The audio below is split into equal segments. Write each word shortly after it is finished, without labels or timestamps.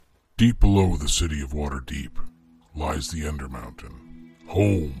Deep below the city of Waterdeep lies the Ender Mountain,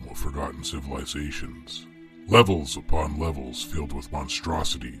 home of forgotten civilizations. Levels upon levels filled with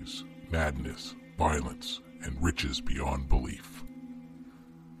monstrosities, madness, violence, and riches beyond belief.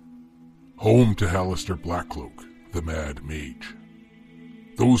 Home to Halaster Blackcloak, the Mad Mage.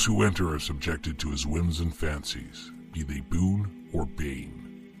 Those who enter are subjected to his whims and fancies, be they boon or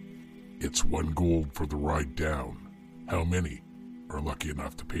bane. It's 1 gold for the ride down. How many are lucky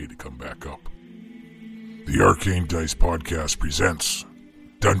enough to pay to come back up? The Arcane Dice Podcast presents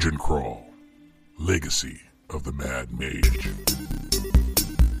Dungeon Crawl, Legacy of the Mad Mage.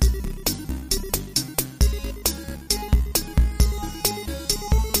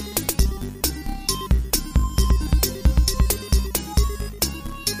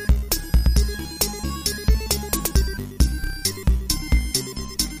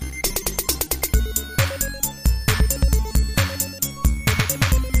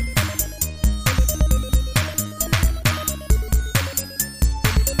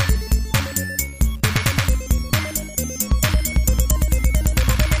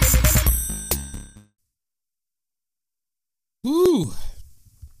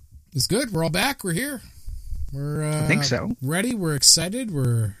 It's good. We're all back. We're here. We're I think so. Ready. We're excited.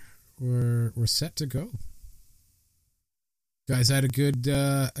 We're set to go. Guys had a good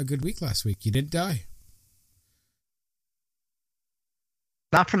week last week. You didn't die.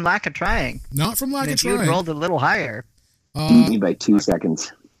 Not from lack of trying. Not from lack of trying. If you rolled a little higher. Easy by 2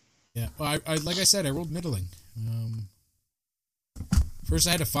 seconds. Yeah. Well, I like I said, I rolled middling. First,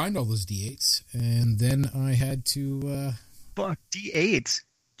 I had to find all those D8s, and then I had to. Fuck, D8s.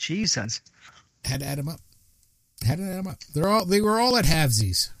 Jesus. Had to add them up. They were all at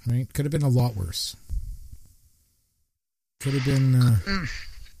halvesies, right? Could have been a lot worse. Could have been.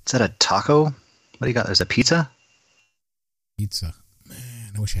 Is that a taco? What do you got? There's a pizza? Pizza.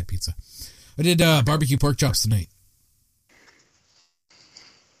 Man, I wish I had pizza. I did barbecue pork chops tonight.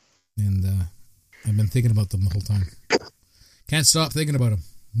 And I've been thinking about them the whole time. Can't stop thinking about them.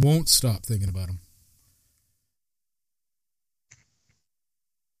 Won't stop thinking about them.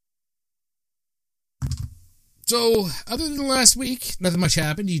 So, other than last week, nothing much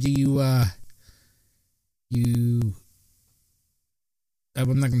happened. I'm not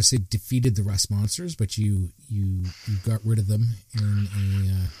going to say defeated the rust monsters, but you got rid of them in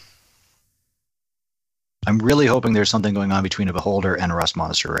a. I'm really hoping there's something going on between a beholder and a rust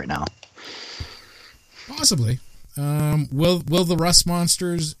monster right now. Possibly. Will the rust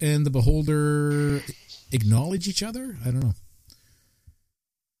monsters and the beholder acknowledge each other? I don't know.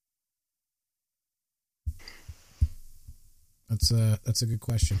 That's a good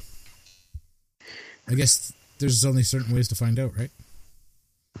question. I guess there's only certain ways to find out, right?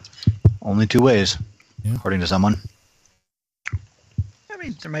 Only 2 ways, yeah. According to someone. I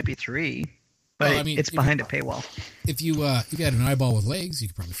mean, there might be 3, but well, it's behind a paywall. If you had an eyeball with legs, you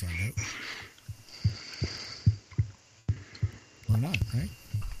could probably find out. Or not, right?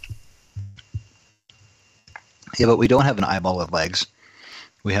 Yeah, but we don't have an eyeball with legs.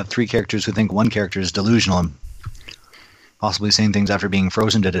 We have 3 characters who think one character is delusional and possibly saying things after being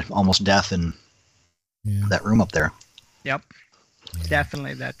frozen to almost death in that room up there. Yep. Yeah.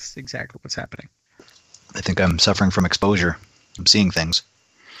 Definitely, that's exactly what's happening. I think I'm suffering from exposure. I'm seeing things.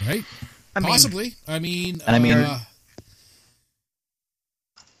 Right? Possibly.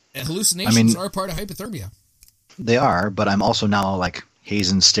 Hallucinations are part of hypothermia. They are, but I'm also now like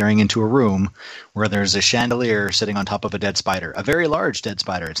Hazen staring into a room where there's a chandelier sitting on top of a dead spider. A very large dead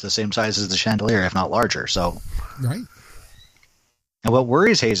spider. It's the same size as the chandelier, if not larger. So, right. And what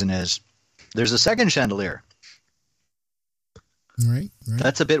worries Hazen is there's a second chandelier. Right.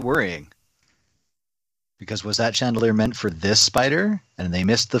 That's a bit worrying. Because was that chandelier meant for this spider and they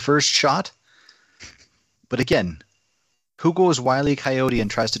missed the first shot? But again, who goes Wile E. Coyote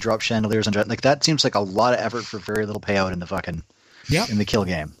and tries to drop chandeliers on like that seems like a lot of effort for very little payout in the fucking in the kill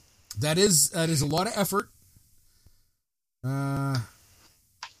game. That is a lot of effort.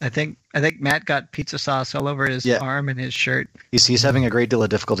 I think Matt got pizza sauce all over his arm and his shirt. He's having a great deal of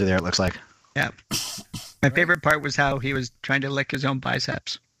difficulty there, it looks like. Yeah. My favorite part was how he was trying to lick his own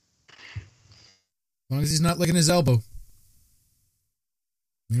biceps. As long as he's not licking his elbow.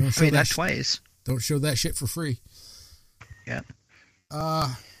 That twice. Don't show that shit for free. Yeah.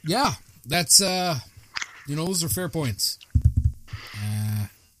 Yeah. That's those are fair points.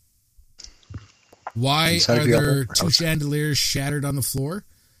 Why are there 2 chandeliers shattered on the floor?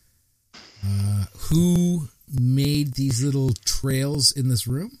 Who made these little trails in this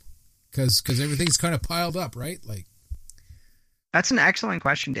room? Because everything's kind of piled up, right? Like, that's an excellent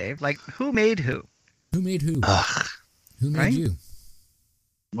question, Dave. Like, who made who? Who made who? Ugh. Who made right? you?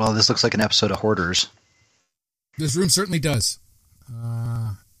 Well, this looks like an episode of Hoarders. This room certainly does.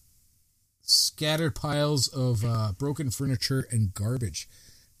 Scattered piles of broken furniture and garbage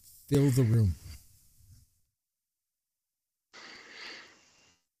fill the room.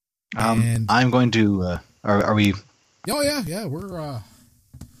 And I'm going to... Are we... Oh, yeah. We're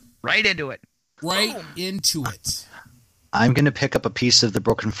right into it. Right into it. I'm going to pick up a piece of the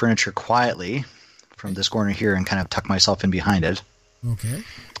broken furniture quietly from this corner here and kind of tuck myself in behind it. Okay.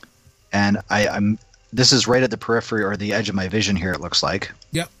 And I'm... This is right at the periphery or the edge of my vision here, it looks like.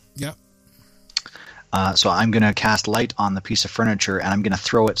 Yep. So I'm going to cast light on the piece of furniture, and I'm going to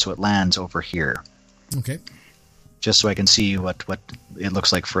throw it so it lands over here. Okay. Just so I can see what it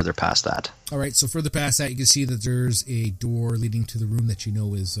looks like further past that. All right, so further past that, you can see that there's a door leading to the room that you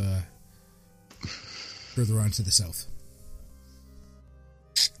know is further on to the south.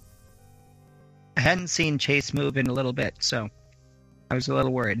 I hadn't seen Chase move in a little bit, so I was a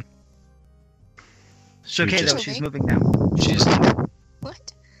little worried. It's okay, though. She's moving now. She's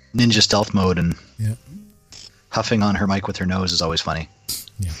What? ninja stealth mode, and Yeah. huffing on her mic with her nose is always funny.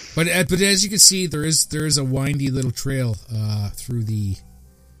 Yeah. But as you can see, there is a windy little trail through the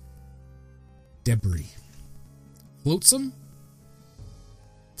debris. Flotsam?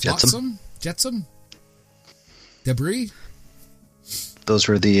 Jetsam? Jetsam? Debris? Those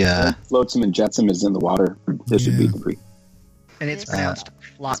were the... Flotsam and jetsam is in the water. This would be debris. And it's It's pronounced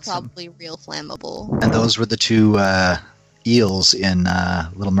It's flotsam. probably real flammable. and those were the two eels in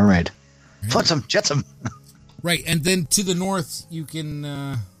Little Mermaid. Flotsam, jetsam. Right, and then to the north, you can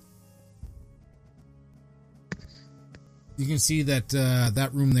see that that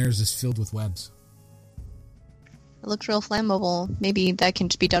room there is just filled with webs. It looks real flammable. Maybe that can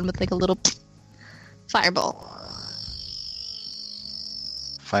just be done with like a little fireball.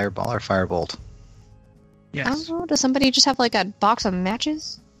 Fireball or firebolt? I Yes. don't know. Does somebody just have like a box of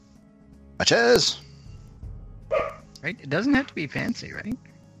matches? Matches! Right? It doesn't have to be fancy, right?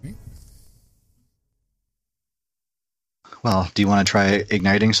 Well, do you want to try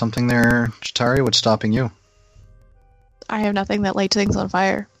igniting something there, Chitari? What's stopping you? I have nothing that lights things on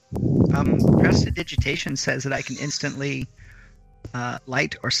fire. Prestidigitation says that I can instantly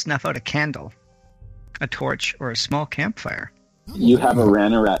light or snuff out a candle, a torch, or a small campfire. You have a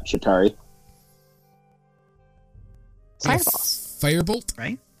Ranarat, Chitari. Fireballs. Firebolt?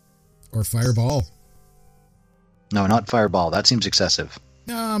 Right? Or fireball? No, not fireball. That seems excessive.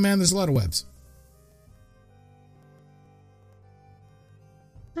 No, man, there's a lot of webs.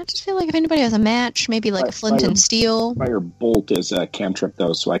 I just feel like if anybody has a match, maybe like a flint and steel. Firebolt is a cantrip,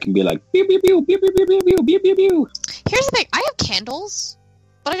 though, so I can be like, pew, pew, pew, pew, pew, pew, pew, pew, pew, pew, pew. Here's the thing. I have candles,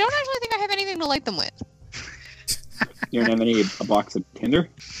 but I don't actually think I have anything to light them with. You don't have a box of tinder?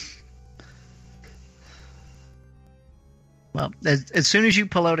 Well, as soon as you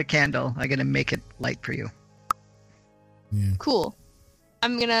pull out a candle, I'm going to make it light for you. Yeah. Cool.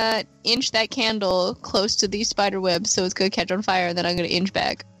 I'm gonna inch that candle close to these spider webs so it's gonna catch on fire, and then I'm gonna inch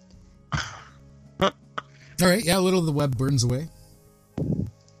back. All right, yeah, a little of the web burns away.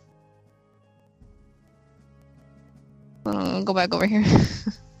 Go back over here.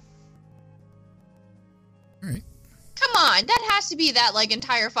 All right. Come on, that has to be that like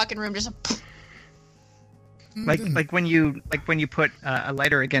entire fucking room just. Like when you put a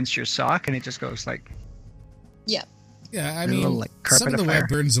lighter against your sock and it just goes like. Yeah. Yeah, I A mean, little, like, carpet some of the of web fire.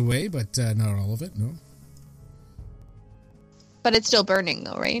 burns away, but not all of it, no. But it's still burning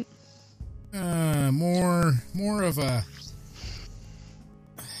though, right? More of a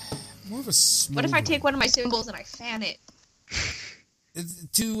smoldering. What if I take one of my symbols and I fan it?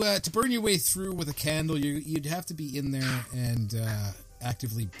 To burn your way through with a candle, you'd have to be in there and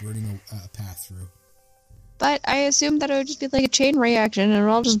actively burning a path through. But I assumed that it would just be like a chain reaction and it would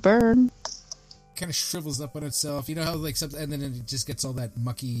all just burn. Kind of shrivels up on itself, you know how like something, and then it just gets all that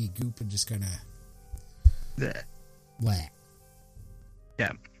mucky goop and just kind of blah.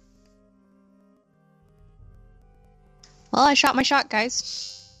 Yeah. Well, I shot my shot,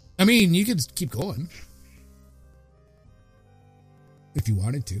 guys. I mean, you could keep going if you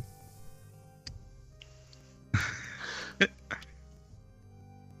wanted to.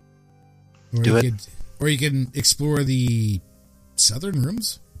 Or you can explore the southern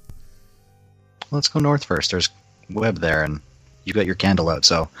rooms. Let's go north first. There's web there, and you got your candle out,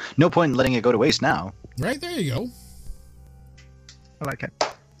 so no point in letting it go to waste now. Right, there you go. I like it.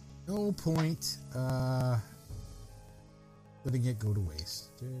 No point letting it go to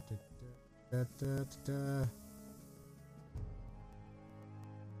waste.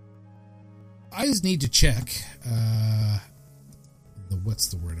 I just need to check what's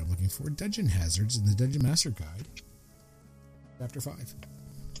the word I'm looking for? Dungeon hazards in the Dungeon Master Guide. Chapter 5.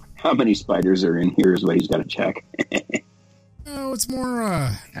 How many spiders are in here is what he's got to check. Oh, it's more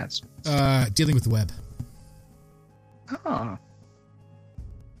That's dealing with the web. oh.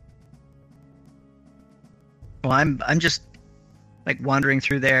 Well, I'm just like wandering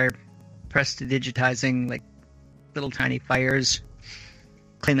through there, prestidigitizing like little tiny fires,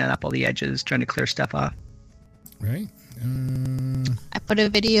 cleaning up all the edges, trying to clear stuff off. Right. I put a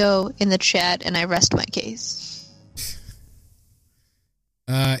video in the chat and I rest my case.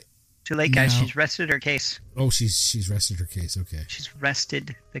 Too late, guys. Now- She's rested her case. Oh, she's rested her case. Okay. She's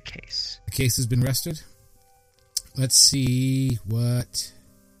rested the case. The case has been rested. Let's see what.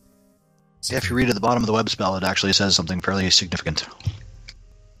 If you read at the bottom of the web spell, it actually says something fairly significant.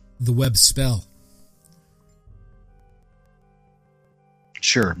 The web spell.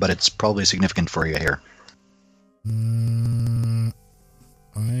 Sure, but it's probably significant for you here.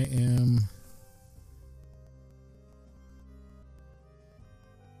 I am.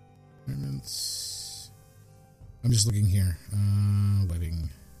 I'm just looking here. Webbing.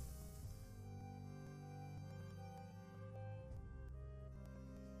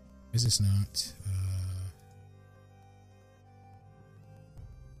 Is this not?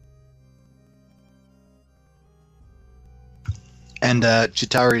 And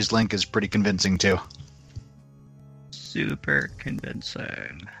Chitauri's link is pretty convincing too. Super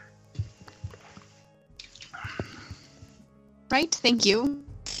convincing. Right? Thank you.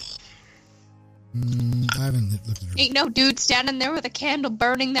 I haven't looked at her. Ain't no dude standing there with a candle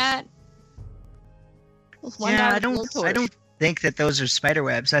burning that. With one Yeah, guy I with a little don't torch. think that those are spider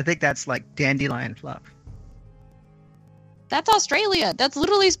webs. I think that's like dandelion fluff. That's Australia. That's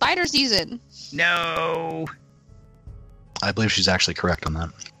literally spider season. No. I believe she's actually correct on that.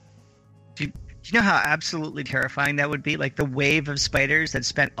 Do you know how absolutely terrifying that would be? Like the wave of spiders that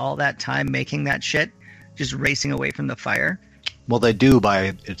spent all that time making that shit, just racing away from the fire. Well, they do if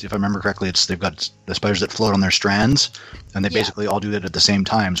I remember correctly, they've got the spiders that float on their strands, and they basically all do it at the same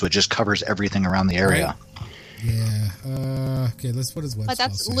time, so it just covers everything around the area. Right. Yeah. Okay. What is web But spell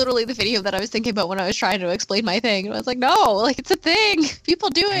that's say? literally the video that I was thinking about when I was trying to explain my thing. And I was like, no, like it's a thing. People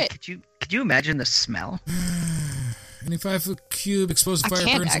do Man, it. could you imagine the smell? Any 5-foot cube exposed to I fire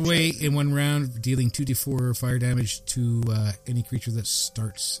can't burns actually. away in one round, dealing 2d4 fire damage to any creature that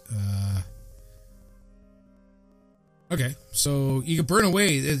starts. Okay, so you can burn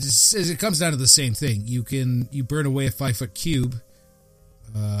away. It comes down to the same thing. You burn away a 5-foot cube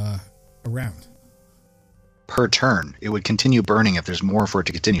around. Per turn. It would continue burning if there's more for it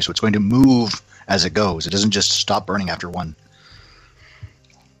to continue, so it's going to move as it goes. It doesn't just stop burning after one.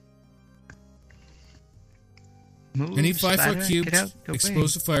 Move, Any 5-foot spider, cube get out the way.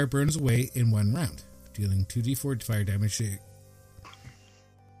 exposed to fire burns away in one round, dealing 2d4 fire damage to.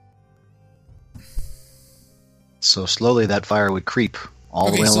 So slowly that fire would creep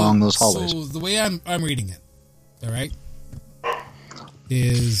all the way along those hallways. So the way I'm reading it, all right,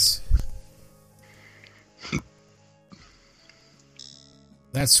 is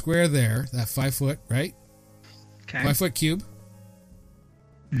that square there, that 5 foot, right? Okay. 5-foot cube.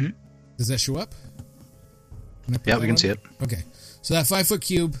 Mhm. Does that show up? Can I put Yeah, that we can on? see it. Okay, so that 5-foot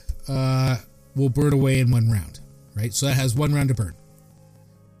cube will burn away in one round, right? So that has one round to burn.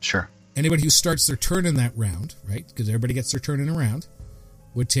 Sure. Anybody who starts their turn in that round, right, because everybody gets their turn in a round,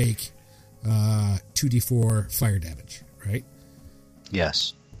 would take 2d4 fire damage, right?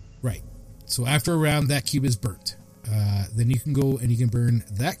 Yes. Right. So after a round, that cube is burnt. Then you can go and you can burn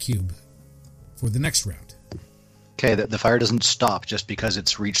that cube for the next round. Okay, the fire doesn't stop just because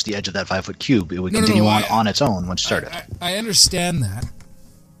it's reached the edge of that 5-foot cube. It would No, continue I- on its own once you start it. I understand that,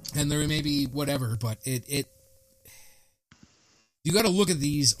 and there may be whatever, but it you got to look at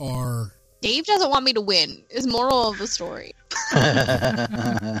these are. Dave doesn't want me to win, is moral of the story.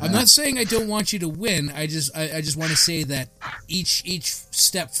 I'm not saying I don't want you to win. I just want to say that each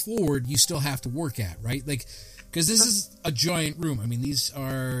step forward you still have to work at, right? Like, because this is a giant room. I mean, these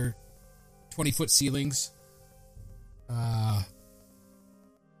are 20-foot ceilings. And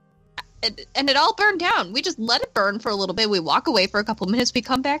it all burned down. We just let it burn for a little bit. We walk away for a couple of minutes. We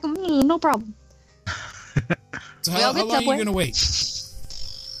come back, and no problem. So We how all get long are you Subway. going to wait?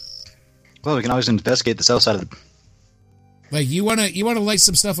 Well, we can always investigate the south side of the... Like, you want to light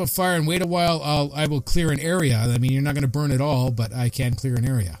some stuff on fire and wait a while. I will clear an area. I mean, you're not going to burn it all, but I can clear an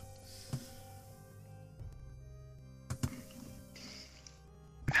area.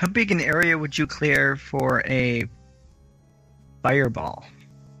 How big an area would you clear for a fireball?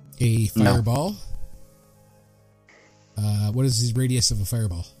 A fireball. What is the radius of a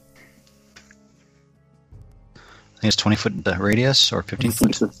fireball? I think it's 20-foot radius or 15 foot.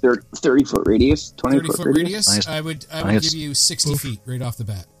 It's a 30-foot radius, 20-foot 30-foot radius. radius. I would I give guess- you 60 feet right off the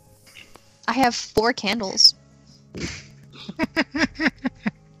bat. I have 4 candles.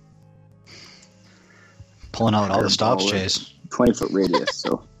 Pulling out all the stops, Chase. 20-foot radius,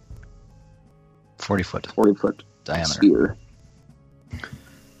 so 40-foot 40-foot diameter. sphere.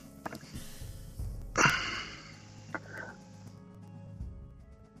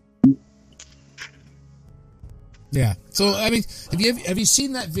 Yeah. So I mean, have you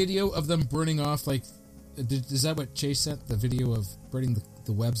seen that video of them burning off? Like, is that what Chase sent? The video of burning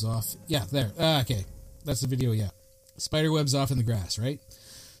the webs off? Yeah, there. Okay, that's the video. Yeah, spider webs off in the grass, right?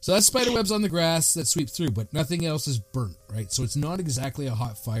 So that's spider webs on the grass that sweep through, but nothing else is burnt, right? So it's not exactly a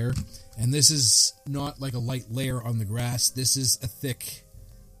hot fire, and this is not like a light layer on the grass. This is a thick.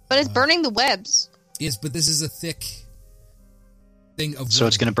 But it's burning the webs. Yes, but this is a thick thing of. So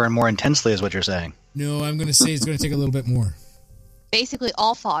it's going to burn more intensely, is what you're saying? No, I'm going to say it's going to take a little bit more. Basically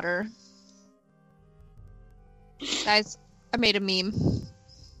all fodder. Guys, I made a meme.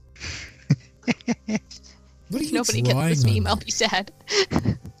 What are you Nobody drawing gets this on meme, there? I'll be sad.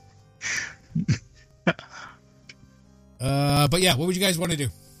 But yeah, what would you guys want to do?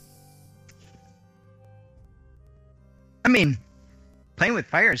 I mean, playing with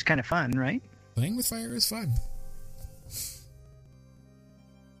fire is kind of fun, right? Playing with fire is fun.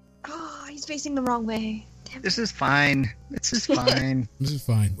 Oh, he's facing the wrong way. This is fine. This is fine. This is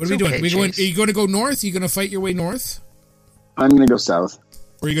fine. What are It's we doing? okay, Are Chase. you going to go north? Are you going to fight your way north? I'm going to go south.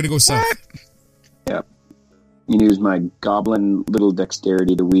 Or are you going to go south? Yep. You can use my goblin little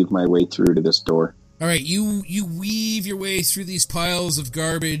dexterity to weave my way through to this door. All right, you weave your way through these piles of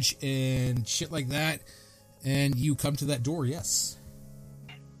garbage and shit like that, and you come to that door, yes.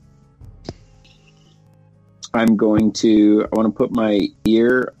 I want to put my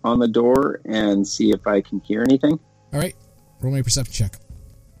ear on the door and see if I can hear anything. All right, roll me a perception check.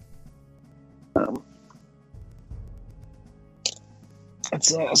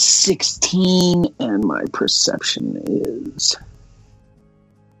 It's a 16, and my perception is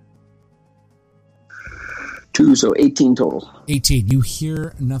 2, so 18 total. 18. You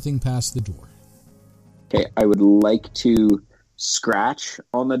hear nothing past the door. Okay, I would like to scratch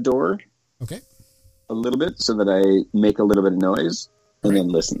on the door Okay. a little bit so that I make a little bit of noise, and then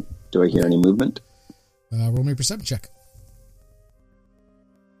listen. Do I hear any movement? Roll me a perception check.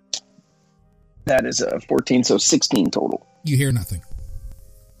 That is a 14, so 16 total. You hear nothing.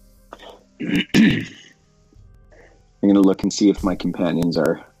 I'm going to look and see if my companions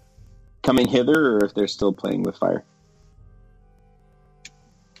are coming hither or if they're still playing with fire.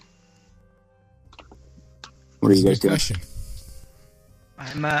 What are you guys Good doing? question.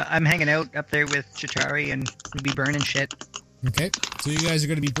 I'm hanging out up there with Chitari and we'll be burning shit. Okay, so you guys are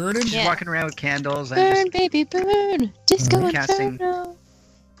going to be burning. Yeah. Walking around with candles. I'm Burn, baby, burn. Disco Casting. Inferno.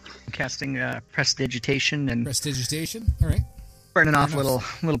 just casting prestidigitation and Prestidigitation. All right. burning off Fair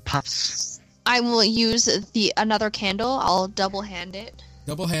enough. little puffs. I will use another candle. I'll double hand it.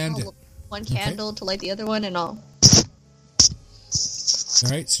 Double hand it. I'll one candle to light the other one, and I'll. All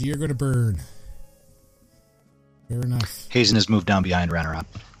right, so you're going to burn. Fair enough. Hazen has moved down behind Ranarat.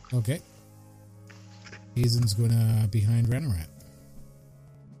 Okay. Hazen's going to behind Ranarat.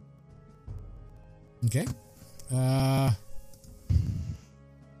 Okay. We'll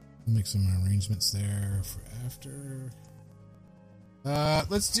make some arrangements there for after.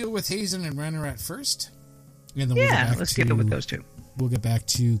 Let's deal with Hazen and Ranarat first. And then Let's give it with those two. We'll get back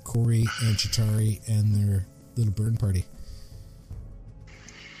to Corey and Chitari and their little burn party.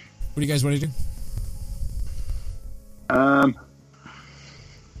 What do you guys want to do?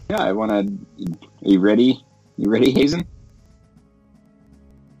 Yeah, I want to. Are you ready? You ready, Hazen?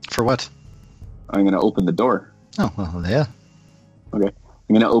 For what? I'm going to open the door. Oh, well, yeah. Okay.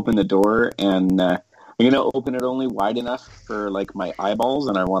 I'm going to open the door, and I'm going to open it only wide enough for like my eyeballs,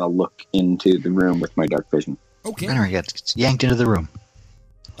 and I want to look into the room with my dark vision. Okay. Ranarat gets yanked into the room.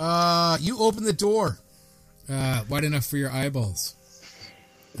 You open the door wide enough for your eyeballs.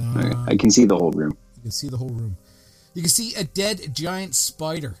 I can see the whole room. You can see the whole room. You can see a dead giant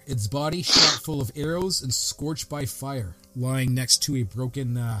spider, its body shot full of arrows and scorched by fire, lying next to a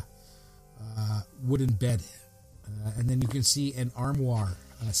broken wooden bed. And then you can see an armoire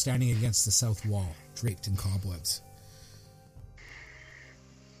standing against the south wall, draped in cobwebs.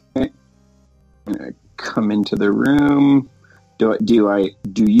 Okay. I'm going to come into the room. Do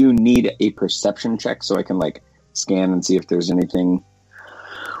you need a perception check so I can like scan and see if there's anything,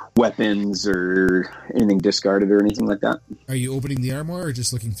 weapons or anything discarded or anything like that? Are you opening the armoire or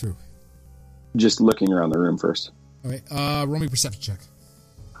just looking through? Just looking around the room first. All right, roll me a perception check.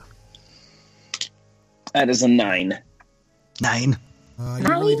 That is a 9. 9. You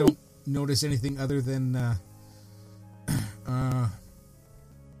really don't notice anything other than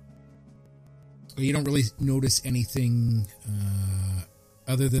You don't really notice anything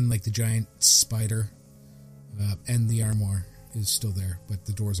other than like the giant spider and the armoire is still there, but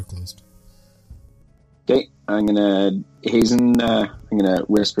the doors are closed. Okay, I'm gonna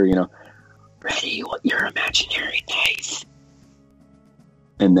whisper, ready with your imaginary knife.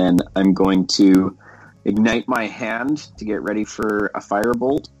 And then I'm going to ignite my hand to get ready for a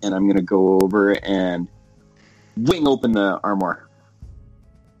firebolt, and I'm gonna go over and wing open the armoire.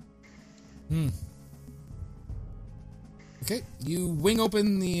 Okay, you wing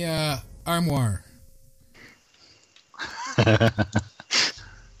open the armoire.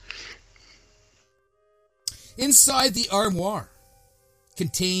 Inside the armoire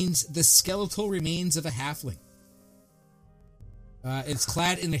contains the skeletal remains of a halfling. It's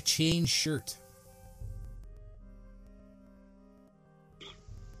clad in a chain shirt.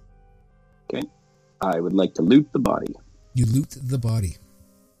 Okay, I would like to loot the body. You loot the body.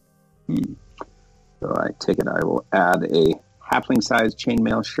 So I take it I will add a halfling-sized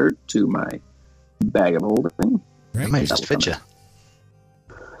chainmail shirt to my bag of holding. Right? It might just fit you.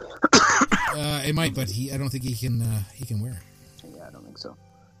 It might, but I don't think he can wear it. Yeah, I don't think so.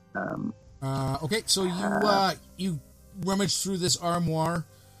 Okay, so you rummage through this armoire.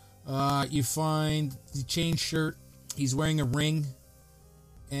 You find the chain shirt. He's wearing a ring,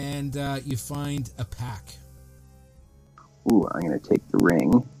 and you find a pack. Ooh, I'm going to take the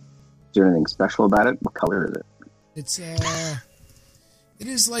ring. Is there anything special about it? What color is it? It's it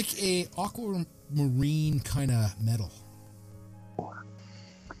is like a aquamarine kind of metal.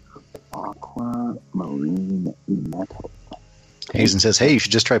 Aquamarine metal. Hazen says, "Hey, you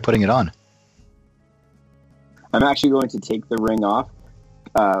should just try putting it on." I'm actually going to take the ring off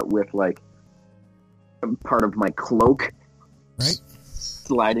with like part of my cloak, Right?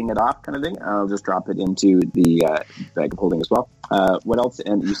 sliding it off, kind of thing. I'll just drop it into the bag of holding as well. What else?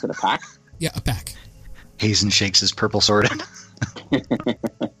 And you said a pack? Yeah, a pack. Hazen shakes his purple sword.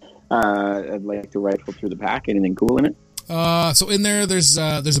 I'd like to rifle through the pack. Anything cool in it? So in there's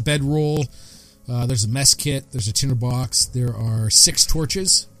a bedroll, there's a mess kit, there's a tinderbox, there are 6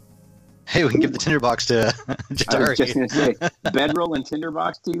 torches. Hey, we can give the tinderbox to Jatari. I was just going to say, bedroll and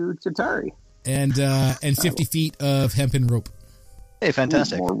tinderbox to Chitari. And 50 feet of hempen rope. Hey,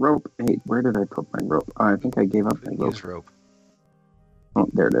 fantastic. Ooh, more rope. Hey, where did I put my rope? Oh, I think I gave up my rope. Use rope. Oh,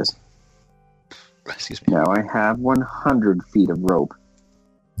 there it is. Excuse me. Now I have 100 feet of rope.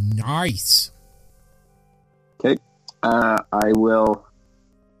 Nice. Okay. I will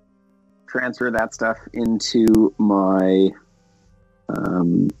transfer that stuff into my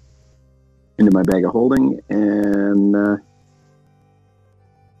bag of holding, and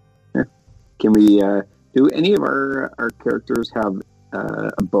can we do any of our characters have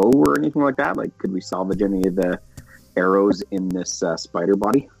a bow or anything like that? Like, could we salvage any of the arrows in this spider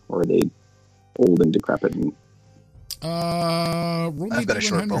body, or are they old and decrepit? Roll I've got a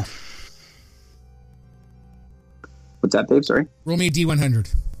short bow. What's that, Dave? Sorry. Roll me a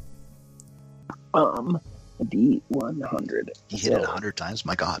D100. A D100. He hit it 100 times?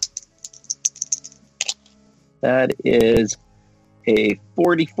 My God. That is a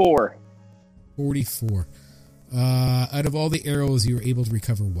 44. 44. Out of all the arrows, you were able to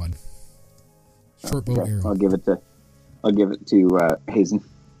recover 1. Short bow arrow. I'll give it to Hazen.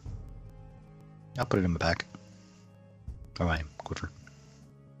 I'll put it in my pack. All right, quiver.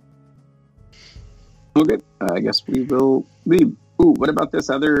 Okay, I guess we will leave. Ooh, what about this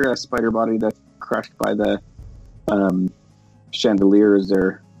other spider body that's crushed by the chandelier? Is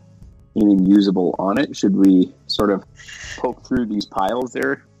there anything usable on it? Should we sort of poke through these piles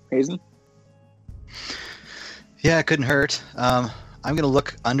there, Hazen? Yeah, it couldn't hurt. I'm going to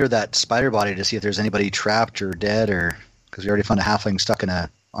look under that spider body to see if there's anybody trapped or dead, or because we already found a halfling stuck in a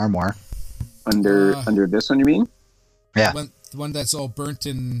armoire. Under this one, you mean? Yeah. The one that's all burnt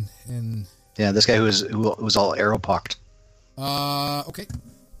and Yeah, this guy who was all arrow pocked. okay.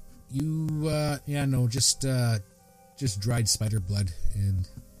 You just dried spider blood and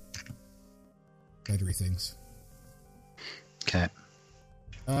spidery things. Okay.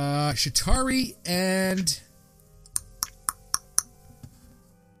 Shatari and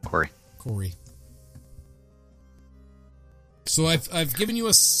Corey. So I've given you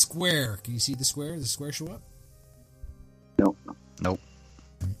a square. Can you see the square? Does the square show up? Nope.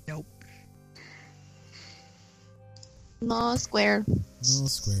 No square. No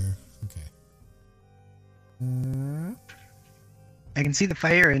square. Okay. I can see the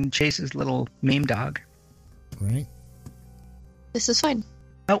fire and Chase's little meme dog. Right. This is fine.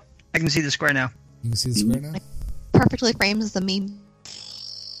 Oh, I can see the square now. You can see the square now? Perfectly frames the meme.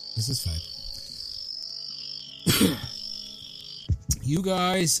 This is fine. you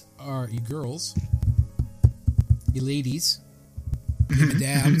guys are, you girls, you ladies, you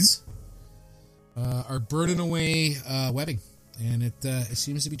madams, are burning away webbing, and it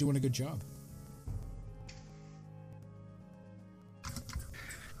seems to be doing a good job.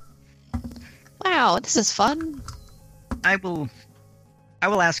 Wow, this is fun. I will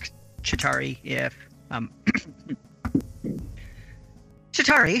ask Chitari if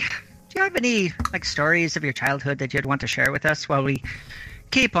Chitari, do you have any stories of your childhood that you'd want to share with us while we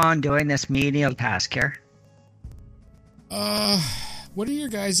keep on doing this menial task here? What are your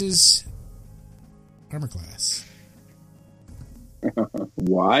guys' armor class?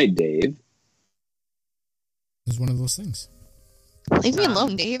 Why, Dave? It's one of those things. Leave me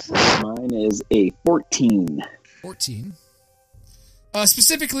alone, Dave. Mine is a 14. 14.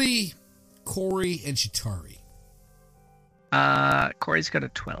 Specifically, Corey and Chitari. Corey's got a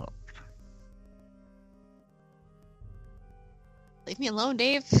 12. Leave me alone,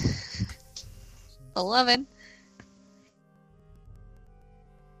 Dave. 11.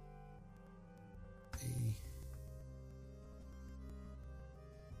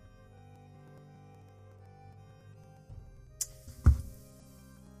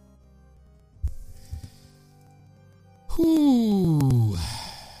 Whew.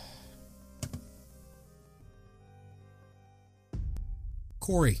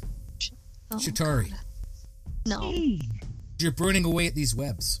 Corey, Chitari, No. you're burning away at these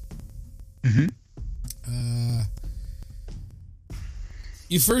webs. Mm-hmm.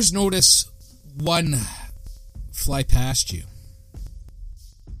 You first notice one fly past you,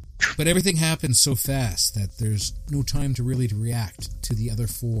 but everything happens so fast that there's no time to really react to the other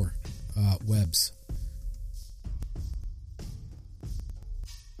 4 webs.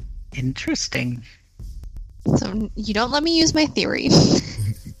 Interesting. So you don't let me use my theory.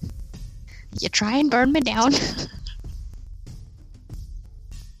 You try and burn me down.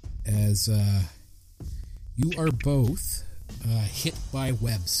 As you are both hit by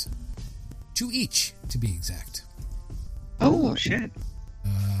webs. 2 each, to be exact. Oh, shit.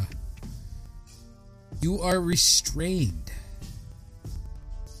 You are restrained.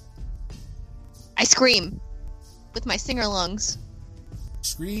 I scream with my singer lungs.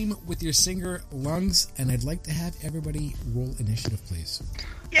 Scream with your singer lungs, and I'd like to have everybody roll initiative, please.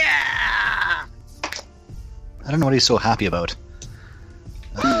 Yeah! I don't know what he's so happy about.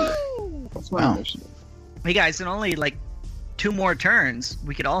 That's my Wow. initiative. Hey guys, in only 2 more turns,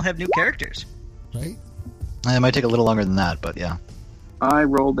 we could all have new characters. Right? It might take a little longer than that, but yeah. I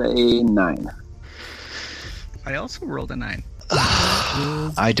rolled a 9. I also rolled a 9.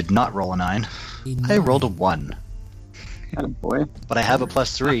 I did not roll a 9. I rolled a 1. Boy. But I have a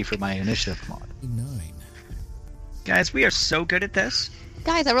 +3 for my initiative mod. A 9. Guys, we are so good at this.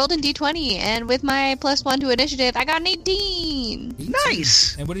 Guys, I rolled in D20, and with my +1 to initiative, I got an 18. 18.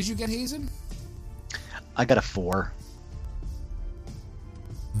 Nice! And what did you get, Hazen? I got a 4.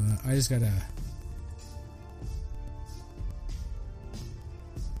 I just gotta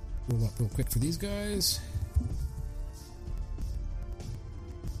roll up real quick for these guys.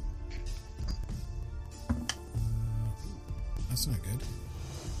 That's not good.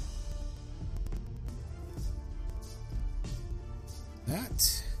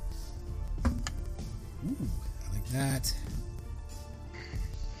 That. Ooh, I like that.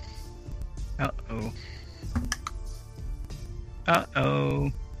 Uh-oh.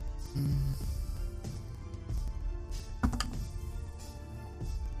 Uh-oh.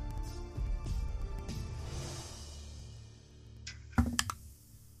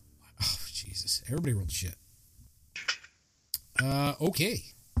 Oh, Jesus. Everybody rolled shit. Okay.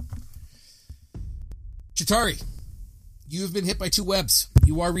 Chitari, you have been hit by 2 webs.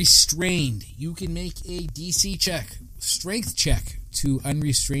 You are restrained. You can make a DC check, strength check, to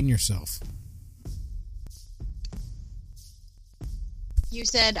unrestrain yourself. You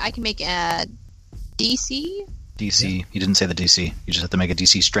said I can make a DC? DC. Yeah. You didn't say the DC. You just have to make a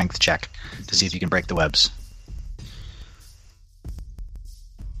DC strength check to see if you can break the webs.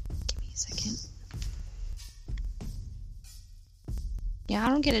 Give me a second. Yeah, I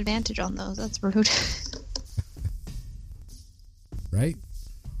don't get advantage on those. That's rude. Right?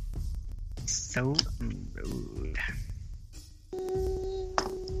 So rude.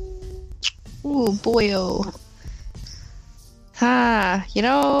 Ooh, boyo. You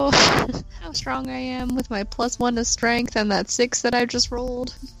know how strong I am with my +1 to strength and that 6 that I just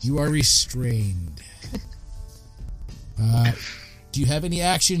rolled. You are restrained. Do you have any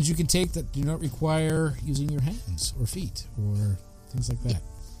actions you can take that do not require using your hands or feet or things like that?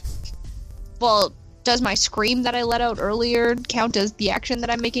 Well, does my scream that I let out earlier count as the action that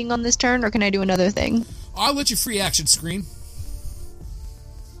I'm making on this turn, or can I do another thing? I'll let you free action scream.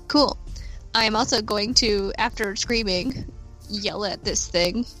 Cool. I am also going to, after screaming, yell at this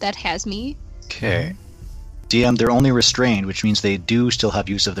thing that has me. Okay. DM, they're only restrained, which means they do still have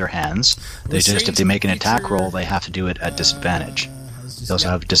use of their hands. They just, if they make an attack roll, they have to do it at disadvantage. They also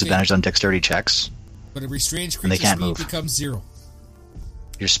have disadvantage on dexterity checks. But a restrained And they creature's can't speed move. becomes 0.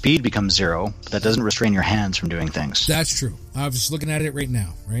 Your speed becomes 0, but that doesn't restrain your hands from doing things. That's true. I was just looking at it right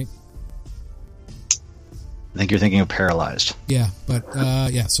now, right? I think you're thinking of paralyzed. Yeah, but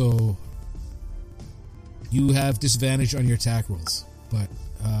so you have disadvantage on your attack rolls, but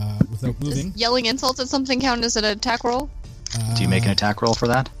without moving. Does yelling insults at something count as an attack roll? Do you make an attack roll for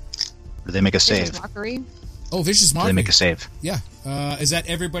that? Or do they make a save? Vicious mockery. Oh, vicious Do mockery. they make a save? Yeah. Is that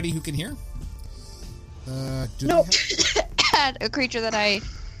everybody who can hear? No. Add a creature that I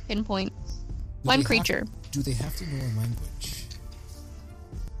pinpoint. One creature. Do they have to know a language?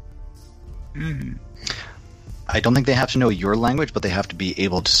 I don't think they have to know your language, but they have to be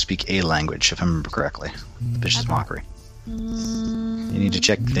able to speak a language, if I remember correctly. Vicious mockery. You need to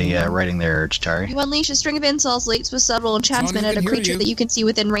check the writing there, Chitari. You unleash a string of insults laced with subtle enchantment at a creature that you can see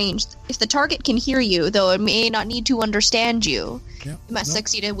within range. If the target can hear you, though it may not need to understand you, you must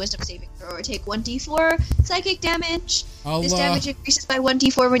succeed a wisdom saving throw or take 1d4 psychic damage. This damage increases by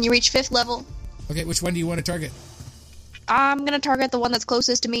 1d4 when you reach 5th level. Okay, which one do you want to target? I'm going to target the one that's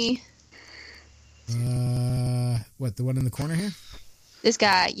closest to me. What, the one in the corner here? This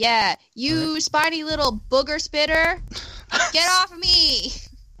guy, yeah. You spiny little booger spitter. Get off of me!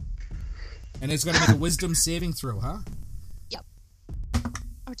 And it's going to make a wisdom saving throw, huh? Yep.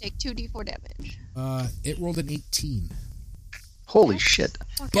 Or take 2d4 damage. It rolled an 18. Holy shit.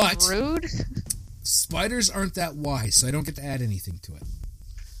 But rude. Spiders aren't that wise, so I don't get to add anything to it.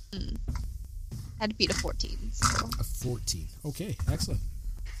 Had to beat a 14. So. A 14. Okay, excellent.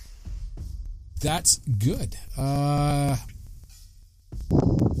 That's good.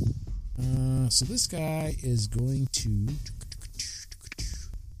 So this guy is going to...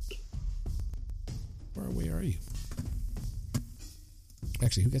 Where away are you?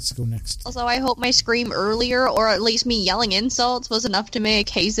 Actually, who gets to go next? Also, I hope my scream earlier, or at least me yelling insults, was enough to make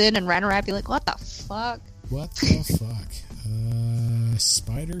Hazen and Ranarap be like, what the fuck? What the fuck?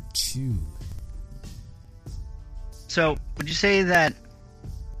 Spider 2. So, would you say that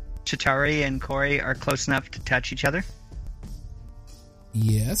Chitari and Corey are close enough to touch each other?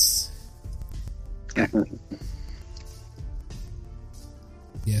 Yes. Okay.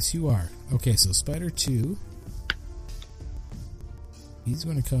 Yes, you are. Okay, so Spider 2. He's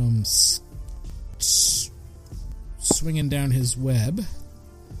going to come swinging down his web.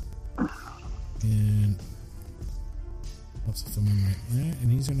 And... Oops, if I'm in right there.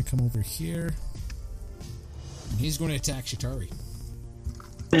 And he's going to come over here. And he's going to attack Chitari.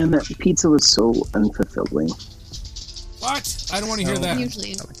 Man, that pizza was so unfulfilling. What? I don't want to hear that.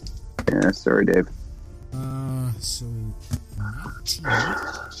 Usually. Yeah, sorry, Dave. So 19.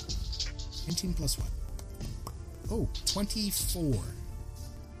 19 plus what? Oh, 24.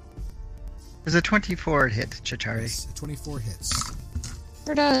 There's a 24 hit, Chitari. Yes, 24 hits.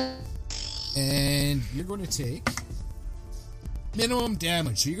 We're done. And you're going to take minimum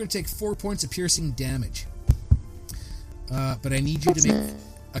damage. So you're going to take 4 points of piercing damage. But I need you to make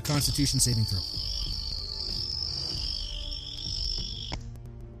a Constitution saving throw.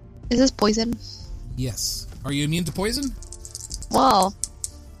 Is this poison? Yes. Are you immune to poison? Well,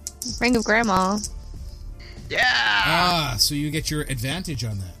 Ring of Grandma. Yeah! So you get your advantage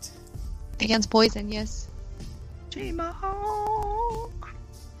on that. Against poison, yes. G-Mahawk.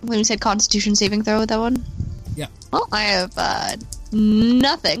 When you said Constitution saving throw with that one? Yeah. Well, I have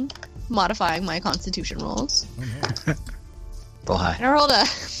nothing modifying my Constitution rolls. Oh, no. Roll high. And I rolled a...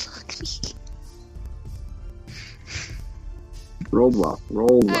 Rolled well.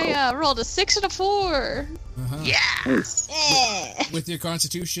 Rolled well. I rolled a 6 and a 4. Uh-huh. Yeah! Nice. With your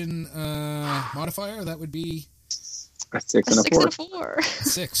Constitution modifier, that would be A 6 A and a 6 4. and a 4. a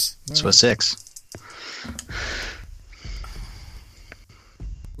 6. So a 6.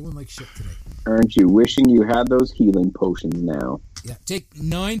 Going like shit today. Aren't you wishing you had those healing potions now? Yeah, take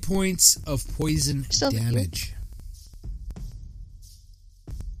 9 points of poison Still damage.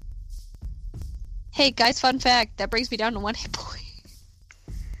 Hey, guys, fun fact. That brings me down to 1 hit point.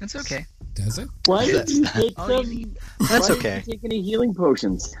 That's okay. Does it? Why did you take Oh, them? That's Why okay. Did you take any healing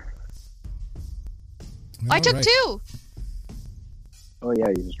potions? I took Alright. 2. Oh yeah,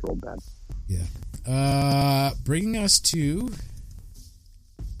 you just rolled bad. Yeah. Bringing us to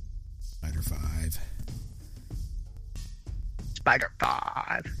Spider 5. Spider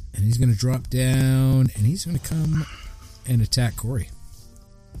 5. And he's going to drop down, and he's going to come and attack Corey,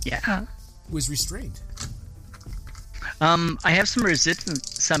 Yeah. who is restrained. I have some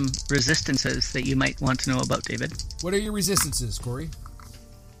resistances that you might want to know about, David. What are your resistances, Corey?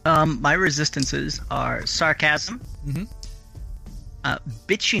 My resistances are sarcasm,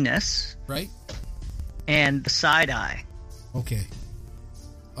 bitchiness, right, and the side eye. Okay.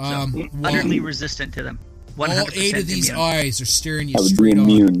 Utterly resistant to them. 100% all 8 of these immune. eyes are staring you I would be straight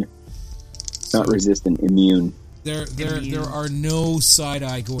immune. on. Not resistant, immune. There are no side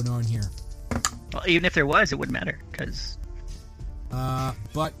eye going on here. Well, even if there was, it wouldn't matter because.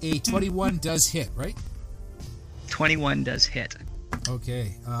 But a 21 does hit, right? 21 does hit.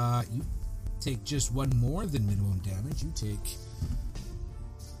 Okay. You take just 1 more than minimum damage. You take.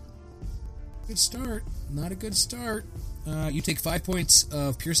 Good start. Not a good start. You take 5 points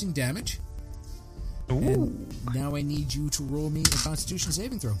of piercing damage. Ooh. And now I need you to roll me a Constitution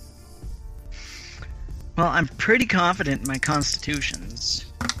saving throw. Well, I'm pretty confident in my constitutions.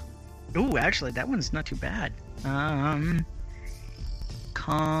 Ooh, actually, that one's not too bad.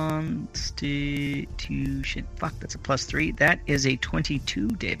 Constitution. Fuck, that's a +3. That is a 22,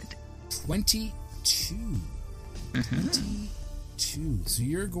 David. 22. 22. So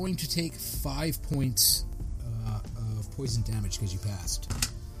you're going to take 5 points of poison damage because you passed.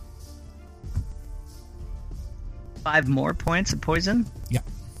 5 more points of poison? Yeah.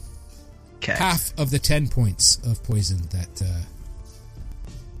 Okay. Half of the 10 points of poison that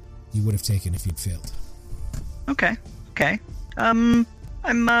you would have taken if you'd failed. Okay. I'm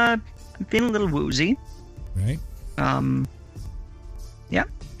feeling a little woozy. Right? Yeah.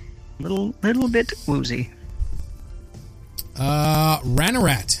 Little bit woozy.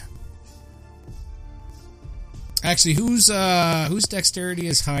 Ranarat. Actually, whose dexterity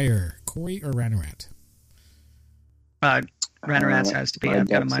is higher, Corey or Ranarat? Ranarat has to be. I've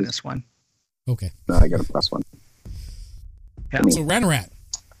got a -1. Okay. No, I got a +1. Yeah. So Ranarat.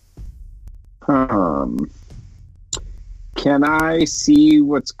 Can I see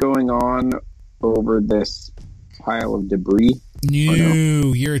what's going on over this pile of debris?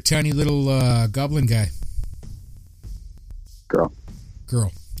 No, you're a tiny little goblin guy. Girl.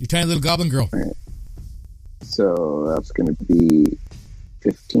 You're a tiny little goblin girl. All right. So that's going to be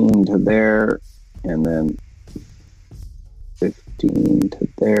 15 to there, and then 15 to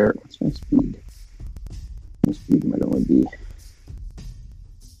there. What's my speed? My speed might only be...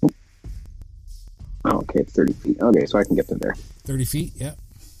 Oh, okay, it's 30 feet. Okay, so I can get to there. 30 feet, yeah.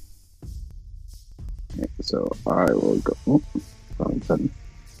 Okay, so I will go... wrong button.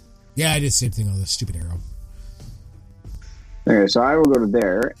 Yeah, I did the same thing on the stupid arrow. Okay, so I will go to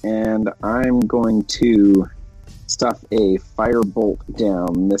there, and I'm going to stuff a firebolt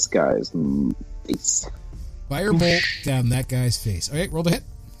down this guy's face. Firebolt down that guy's face. Okay, roll the hit.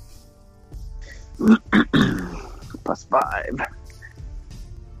 +5.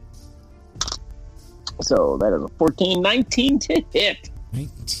 So that is a 14, 19 to hit.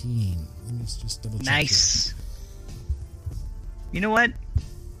 19. Let me just double check. Nice. Here. You know what?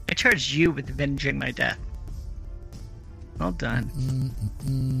 I charged you with avenging my death. Well done.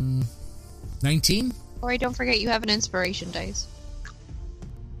 19? Or don't forget you have an inspiration dice.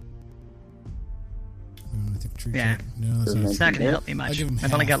 Yeah. No, that's It's not going to help me I'll much. give him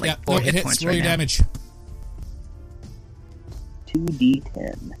I've only got 4 it hit hits. points Roll right your now. damage.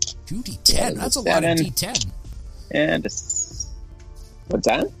 2d10. 2d10? That's a lot of d10. And what's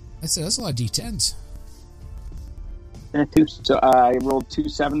that? I said that's a lot of d10s. So I rolled 2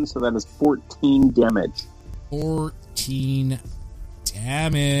 7s, so that is 14 damage. 14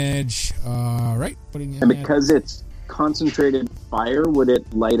 damage. All right. Putting And because it's concentrated fire, would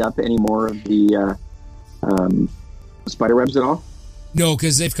it light up any more of the spider webs at all? No,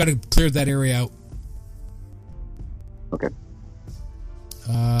 because they've kind of cleared that area out. Okay.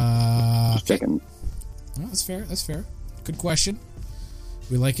 Just Okay. checking. Oh, that's fair. That's fair. Good question.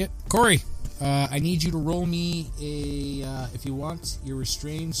 We like it. Corey, I need you to roll me if you want, you're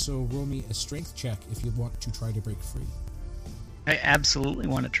restrained, so roll me a strength check if you want to try to break free. I absolutely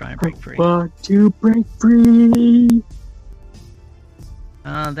want to try and break free. Want to break free.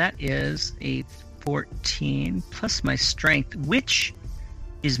 That is a 14 plus my strength, which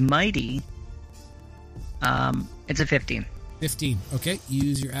is mighty. It's a 15. 15. Okay.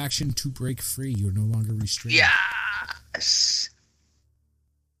 Use your action to break free. You're no longer restrained. Yes.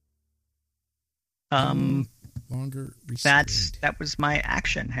 Longer restrained. That was my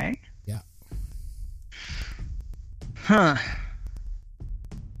action, hey? Yeah. Huh.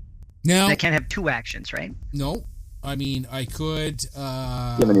 Now, I can't have 2 actions, right? no. I mean, I could. Do you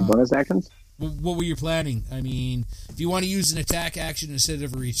have any bonus actions? What were you planning? I mean, if you want to use an attack action instead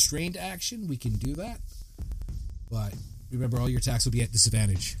of a restrained action, we can do that. But remember, all your attacks will be at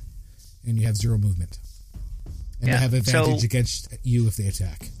disadvantage, and you have 0 movement. And they have advantage against you if they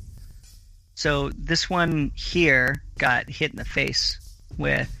attack. So this one here got hit in the face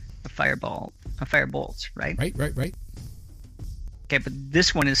with a firebolt, right? Right. Okay, but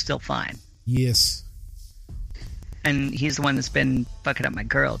this one is still fine. Yes. And he's the one that's been fucking up my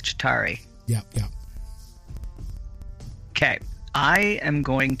girl, Chitari. Yeah. Okay, I am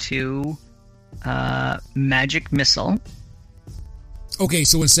going to magic missile. Okay,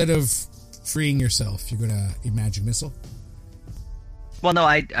 so instead of freeing yourself, you're gonna a magic missile. Well, no,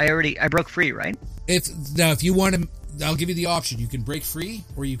 I broke free, right? If you want to, I'll give you the option. You can break free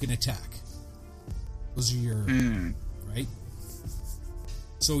or you can attack. Those are your right.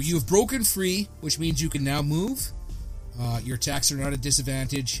 So you've broken free, which means you can now move. Your attacks are not at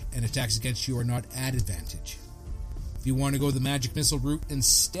disadvantage, and attacks against you are not at advantage. If you want to go the magic missile route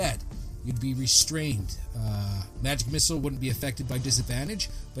instead, you'd be restrained. Magic missile wouldn't be affected by disadvantage,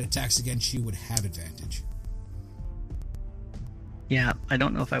 but attacks against you would have advantage. Yeah, I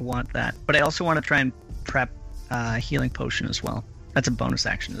don't know if I want that, but I also want to try and prep healing potion as well. That's a bonus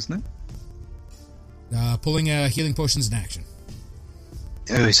action, isn't it? Pulling a healing potion is an action.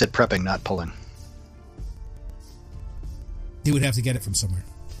 Oh, he said prepping, not pulling. He would have to get it from somewhere.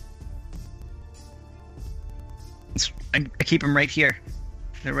 I keep them right here.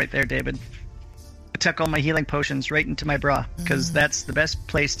 They're right there, David. I tuck all my healing potions right into my bra, because that's the best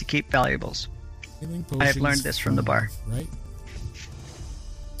place to keep valuables. I have learned this from the bar. Right?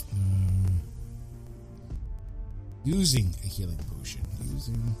 Using a healing potion.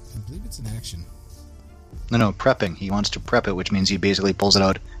 I believe it's an action. No, prepping. He wants to prep it, which means he basically pulls it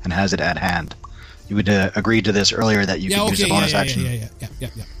out and has it at hand. You would agree to this earlier that you could use a bonus action. Yeah.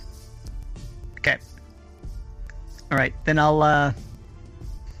 Okay. All right, then I'll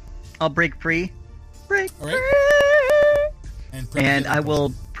break free. Break free. And I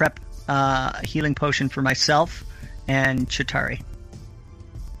will prep a healing potion for myself and Chitari.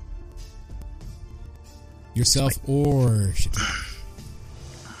 Yourself or Chitari?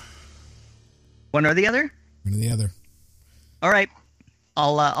 One or the other? One or the other. All right.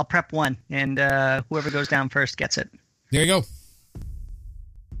 I'll prep one, and whoever goes down first gets it. There you go.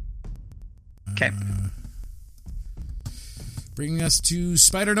 Okay. Bringing us to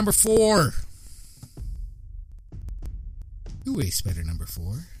spider number 4. Ooh, spider number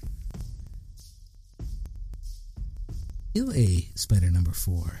 4. Kill a spider number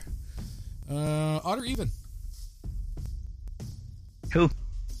 4. Odd or even? Who?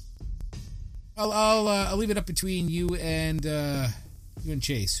 I'll leave it up between you and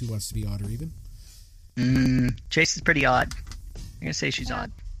Chase. Who wants to be odd or even? Chase is pretty odd. I'm gonna say she's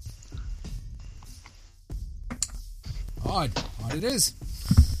odd. Odd it is.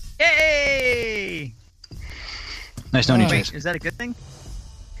 Yay! Nice knowing you, Chase. Is that a good thing?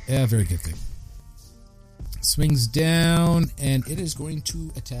 Yeah, very good thing. Swings down, and it is going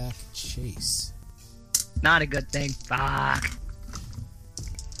to attack Chase. Not a good thing. Fuck.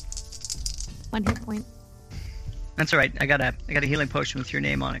 1 hit point. That's all right. I got a healing potion with your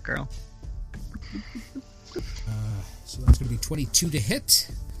name on it, girl. So that's going to be 22 to hit.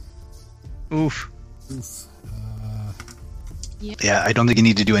 Oof. Yeah, I don't think you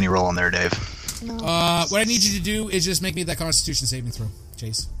need to do any roll on there, Dave. No. What I need you to do is just make me that Constitution saving throw,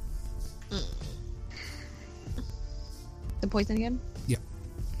 Chase. The poison again? Yeah.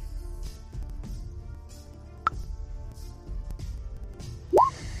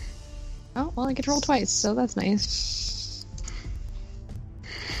 Oh, well, I get to roll twice, so that's nice.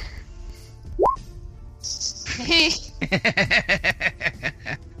 Hey.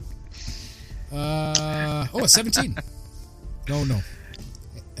 A 17. No.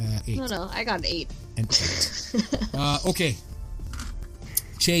 8. No, I got an 8. And 8. Okay.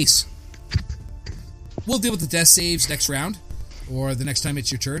 Chase. We'll deal with the death saves next round, or the next time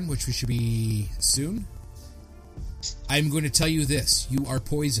it's your turn, which we should be soon. I'm going to tell you this. You are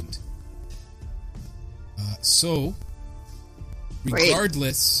poisoned. So,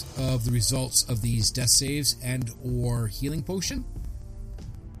 regardless of the results of these death saves and or healing potion,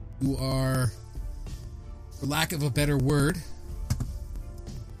 you are, for lack of a better word,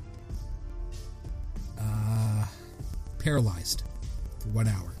 paralyzed for 1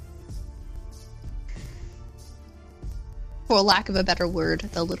 hour. For lack of a better word,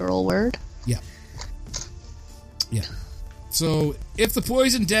 the literal word. Yeah. So, if the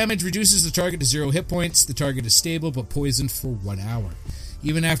poison damage reduces the target to 0 hit points, the target is stable but poisoned for 1 hour.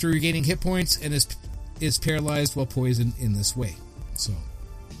 Even after regaining hit points, and is paralyzed while poisoned in this way. So,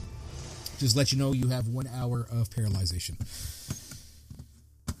 just let you know you have 1 hour of paralyzation.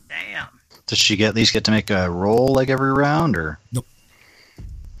 Damn. Does she at least get to make a roll like every round, or? Nope.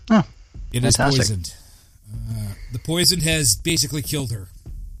 Oh, it fantastic. is poisoned. poison has basically killed her.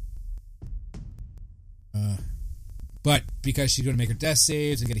 But because she's going to make her death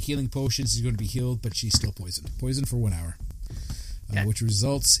saves and get a healing potion, she's going to be healed, but she's still poisoned. Poisoned for 1 hour, which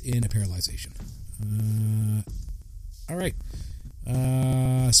results in a paralyzation. All right.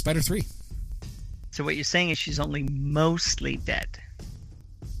 Spider 3. So what you're saying is she's only mostly dead.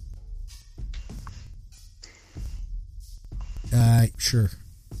 Sure.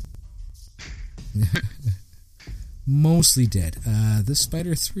 Mostly dead. This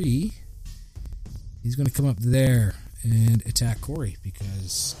Spider 3, he's going to come up there and attack Corey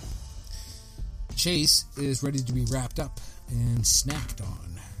because Chase is ready to be wrapped up and snacked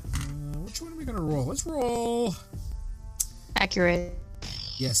on. Which one are we going to roll? Let's roll... Accurate.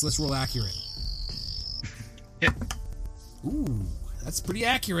 Yes, let's roll accurate. Ooh, that's pretty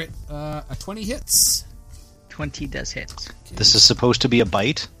accurate. A 20 hits. 20 does hit. Okay. This is supposed to be a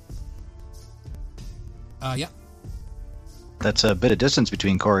bite? Yeah. That's a bit of distance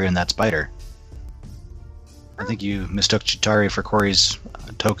between Corey and that spider. I think you mistook Chitari for Corey's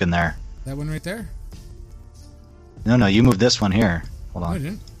token there. That one right there? No, you moved this one here. Hold on. No, I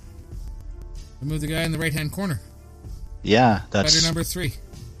didn't. I moved the guy in the right-hand corner. Yeah, that's... Spider number 3.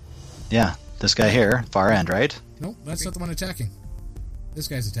 Yeah, this guy here, far end, right? Nope, that's not the one attacking. This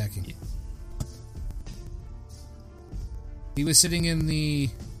guy's attacking. He was sitting in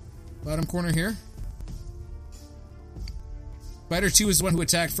the bottom corner here. Spider 2 is the one who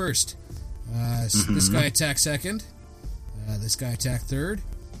attacked first. This guy attacked second. This guy attacked third.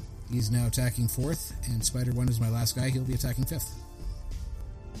 He's now attacking fourth. And Spider 1 is my last guy. He'll be attacking fifth.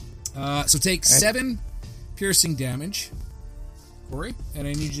 So take 7 piercing damage, Corey, and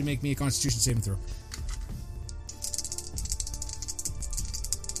I need you to make me a Constitution saving throw.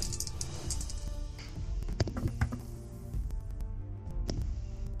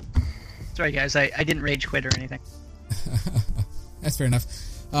 Sorry, guys. I didn't rage quit or anything. That's fair enough.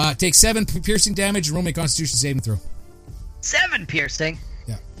 Take 7 piercing damage and roll me a Constitution saving throw. 7 piercing?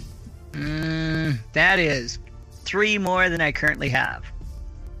 Yeah. That is 3 more than I currently have.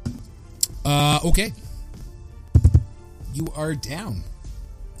 Okay. You are down.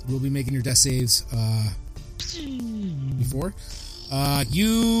 We'll be making your death saves before.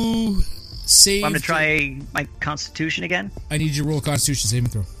 You saved... I'm going to try my Constitution again. I need you to roll a Constitution saving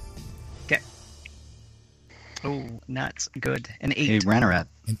throw. Okay. Oh, nuts. Good. An 8. Hey, Ranarat.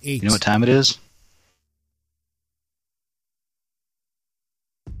 An 8. You know what time it is?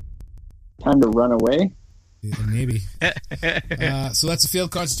 Time to run away? Yeah, maybe. So that's a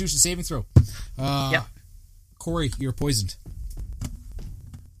failed Constitution saving throw. Yep. Corey, you're poisoned.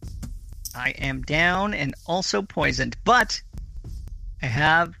 I am down and also poisoned, but I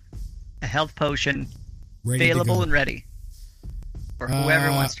have a health potion available and ready for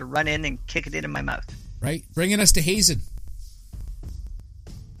whoever wants to run in and kick it into my mouth. Right? Bringing us to Hazen.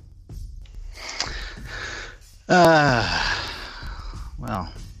 Well,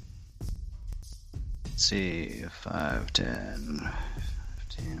 let's see, 5, 10,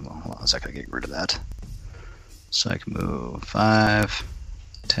 15, well, hold on a second, I get rid of that. So I can move 5,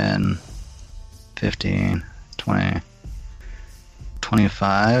 10, 15, 20,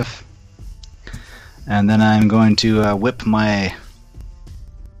 25. And then I'm going to whip my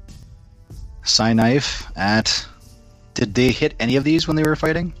psi knife at... Did they hit any of these when they were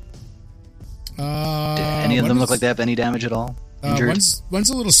fighting? Did any of them look like they have any damage at all? Injured? One's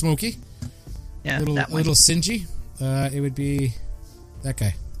a little smoky. Yeah, a little singy. It would be that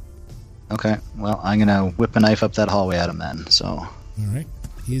guy. Okay, well, I'm going to whip a knife up that hallway at him then, so... All right.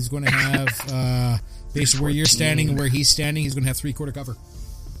 He's going to have, based on where you're standing and where he's standing, he's going to have 3/4 cover.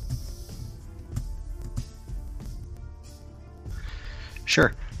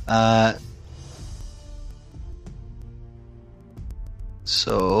 Sure.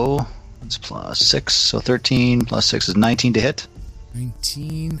 So, it's plus 6, so 13 plus 6 is 19 to hit.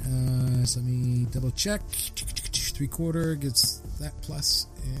 19, so let me double check. 3/4 gets that plus,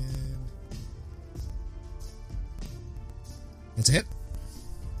 and that's a hit.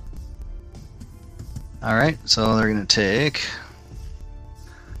 Alright, so they're going to take...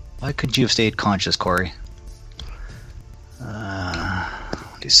 Why couldn't you have stayed conscious, Corey?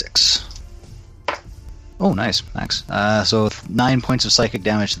 D6. Oh, nice, Max. So 9 points of psychic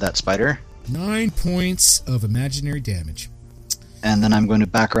damage to that spider. 9 points of imaginary damage. And then I'm going to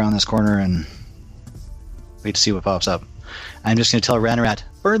back around this corner and wait to see what pops up. I'm just going to tell Ranarat,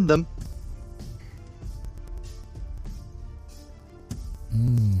 burn them. I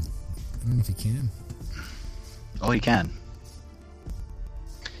don't know if he can. Oh, he can.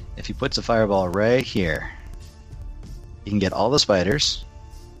 If he puts a fireball right here, he can get all the spiders,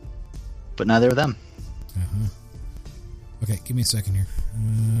 but neither of them. Okay, give me a second here.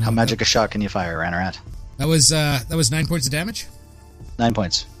 How magic a shot can you fire, Ranarat? That was 9 points of damage. 9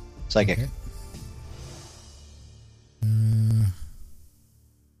 points. Psychic. Okay.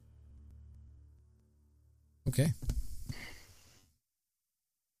 Okay.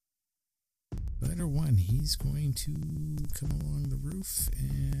 Spider 1, he's going to come along the roof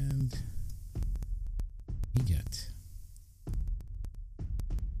and he get.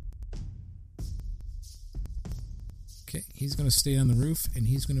 Okay, he's going to stay on the roof and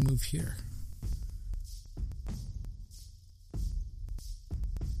he's going to move here.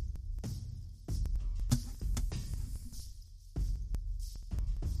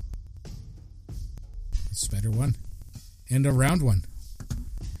 Spider 1 and a round 1.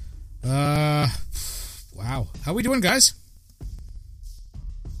 Wow. How we doing, guys?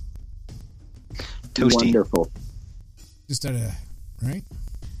 Toasty. Wonderful. Just out of, right?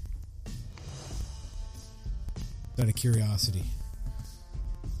 Out of curiosity.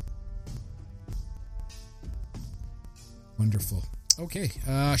 Wonderful. Okay,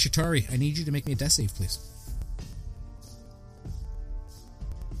 Shatari, I need you to make me a death save, please.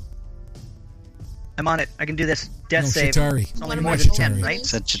 I'm on it. I can do this. Death save. Shatari. It's only What more about than Shatari? 10, right?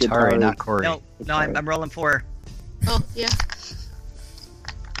 Said Chitari, not Corey. No, I'm rolling 4. Oh, yeah.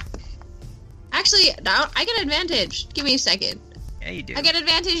 Actually, no, I get advantage. Give me a second. Yeah, you do. I get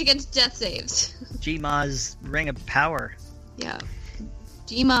advantage against death saves. Gma's Ring of Power. Yeah.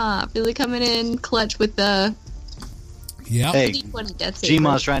 Gma really coming in clutch with the Yeah. Hey, D20 death save.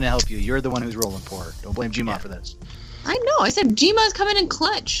 Gma's trying to help you. You're the one who's rolling for it. Don't blame Gma for this. I know. I said Gma's coming in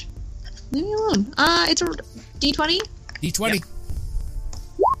clutch. Leave me alone. It's a D20. D20.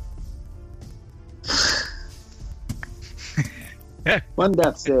 One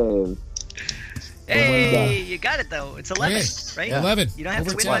death save. Hey, you got it though. It's 11, Okay. right? Yeah. 11. You don't have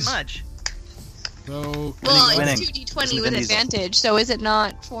Over to win by 10. much. So, Well, Winning. it's 2D20 Isn't with Vin Diesel. advantage, so is it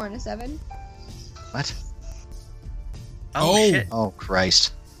not 4 and a 7? What? Oh, Oh. shit. Oh,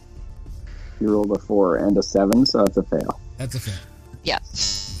 Christ. You rolled a 4 and a 7, so that's a fail. that's a fail. Yeah.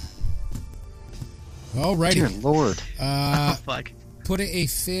 Dear Alrighty. Lord. Oh, fuck. Put a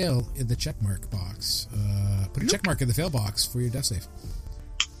fail in the checkmark box. Put a checkmark in the fail box for your death save.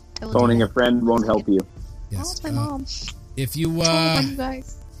 Phoning a friend won't help you. Yes. Oh, my mom. If you You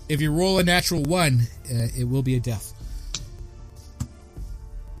guys. if you roll a natural 1, it will be a death.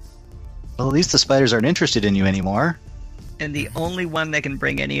 Well, at least the spiders aren't interested in you anymore. And the only one that can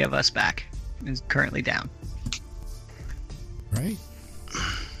bring any of us back is currently down. Right?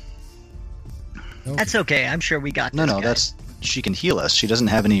 Okay. That's okay. I'm sure we got this. No, guys. that's... She can heal us. She doesn't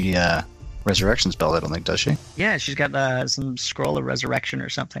have any resurrection spell, I don't think, does she? Yeah, she's got some scroll of resurrection or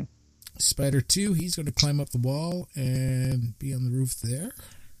something. Spider 2, he's going to climb up the wall and be on the roof there.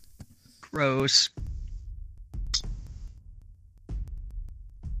 Gross.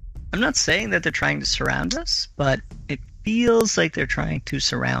 I'm not saying that they're trying to surround us, but it feels like they're trying to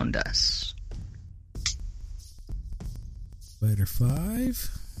surround us. Spider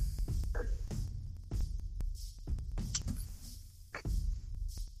 5.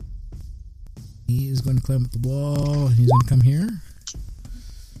 He is going to climb up the wall and he's going to come here.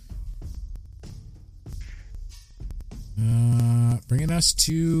 Bringing us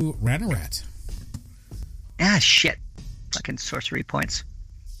to Ranarat. Ah, shit. Fucking sorcery points.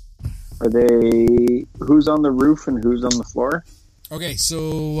 Are they... Who's on the roof and who's on the floor? Okay,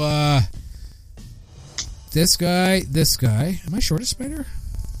 so this guy. Am I short of Spider?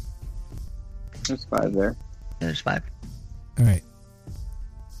 There's 5 there. There's 5. All right.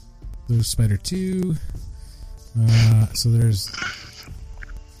 There's Spider 2. So there's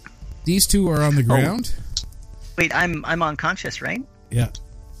these 2 are on the ground. Wait, I'm unconscious, right? Yeah.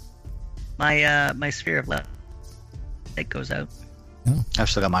 My sphere of light goes out. No. I've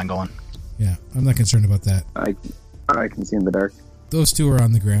still got mine going. Yeah. I'm not concerned about that. I can see in the dark. Those 2 are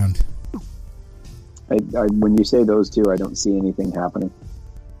on the ground. When you say those 2, I don't see anything happening.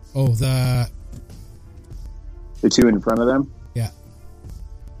 Oh, the 2 in front of them? yeah.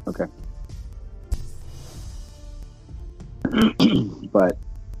 Okay. But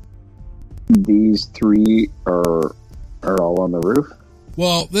these 3 are all on the roof?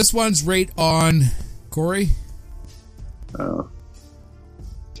 Well, this one's right on Corey Oh. Or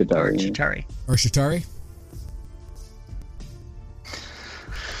Chitari. Chitari. or Shatari.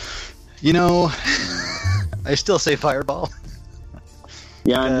 You know, I still say fireball.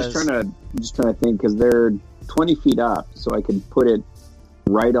 Yeah, I'm just trying to think, because they're 20 feet up, so I could put it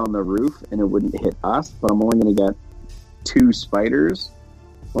right on the roof and it wouldn't hit us, but I'm only going to get 2 spiders.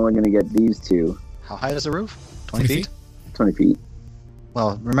 I'm only going to get these 2. How high is the roof? 20 feet? 20 feet.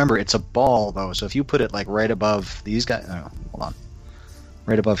 Well, remember, it's a ball, though, so if you put it, like, right above these guys... Oh, hold on.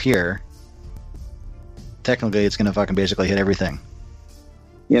 Right above here, technically it's going to fucking basically hit everything.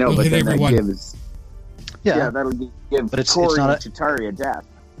 You know, It'll but hit then everyone. that gives... Yeah, that'll give But it's Corey not and Chitari a death.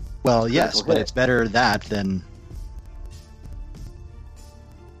 Well, yes, Critical but hit. it's better that than...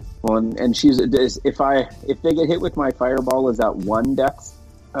 Well, and she's... If they get hit with my fireball, is that one death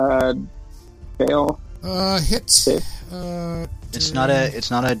fail? Hit. It's not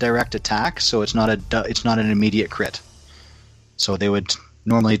a direct attack, so it's not an immediate crit. So they would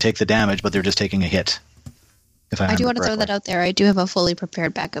normally take the damage, but they're just taking a hit. If I do want to throw that out there. I do have a fully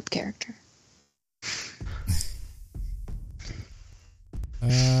prepared backup character.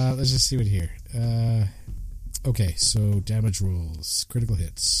 Let's just see what here. Okay, so damage rolls, critical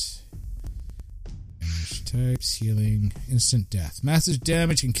hits, damage types, healing, instant death. Massive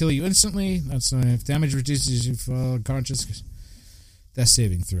damage can kill you instantly. That's not if damage reduces you fall unconscious. Death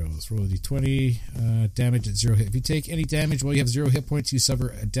saving throws. Roll a d20. Damage at 0 hit. If you take any damage while you have 0 hit points, you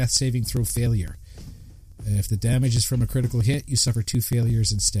suffer a death saving throw failure. If the damage is from a critical hit, you suffer 2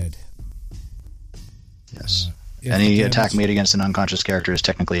 failures instead. Yes. If Any the attack damage- made against an unconscious character is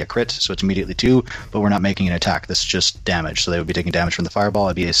technically a crit, so it's immediately 2, but we're not making an attack. This is just damage, so they would be taking damage from the fireball.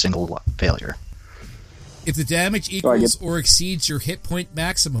 It'd be a single failure. If the damage equals or exceeds your hit point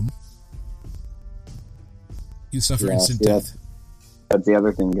maximum, you suffer instant death. That's the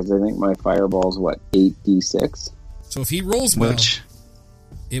other thing, because I think my fireball's, 8d6? So if he rolls well,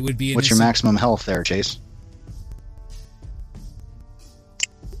 it would be an What's your instant- maximum health there, Chase?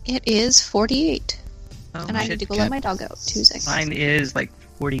 It is 48. Oh, And I shit. need to go let my dog out. 2 seconds. Mine is like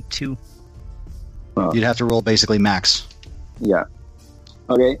 42. You'd have to roll basically max. Yeah.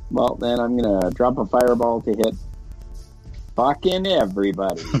 Okay, well, then I'm going to drop a fireball to hit fucking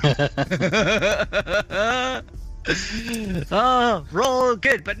everybody. Oh, roll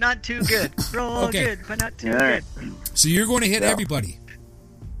good, but not too good. Roll Okay. good, but not too All right. good. So you're going to hit everybody.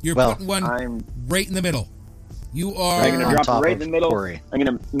 You're putting one I'm right in the middle. You are going to on drop top it right in of the middle. Corey. I'm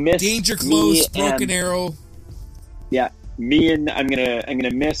going to miss danger close, me broken and, arrow. Yeah, me and I'm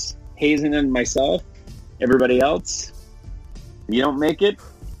gonna miss Hazen and myself. Everybody else, if you don't make it,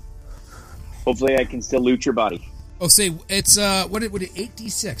 hopefully I can still loot your body. Oh, say it's what it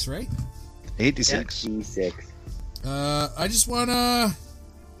 8d6, right? 86. D6. I just wanna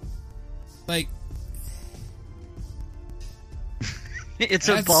like It's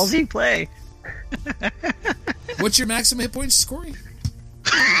a That's- ballsy play. what's your maximum hit points, Corey?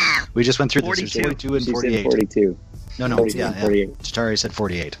 We just went through this. There's 42. 42 and She 48. said 42. No, 42 yeah. and 48. Chitari said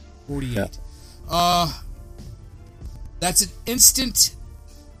 48. 48. That's an instant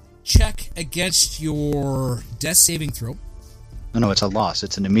check against your death saving throw. No, it's a loss.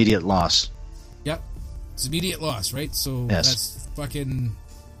 It's an immediate loss. Yep. It's immediate loss, right? So Yes. that's fucking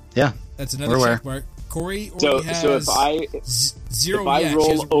Yeah. that's another We're check mark. Corey So already has if I zero. if I yeah, she roll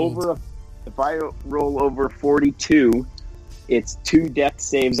hasn't rolled. over 42, it's 2 death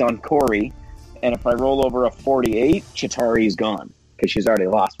saves on Corey, and if I roll over a 48, Chitari's gone because she's already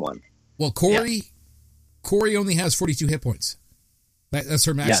lost one. Well, Corey only has 42 hit points. That's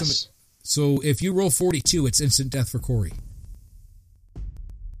her maximum. Yes. So if you roll 42, it's instant death for Corey.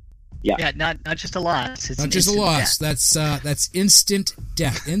 Yeah, not just a loss. It's Not an just a instant loss. death. That's instant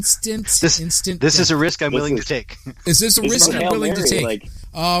death. Instant This death. is a risk I'm This willing is- to take. Is this a This risk is I'm Hail willing to Mary, take? like,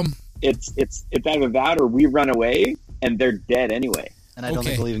 it's either that or we run away and they're dead anyway. And I don't Okay.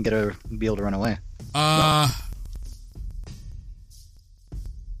 think we'll even be able to run away.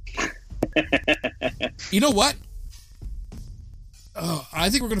 You know what? Oh, I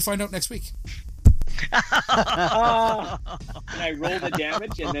think we're going to find out next week. Can I roll the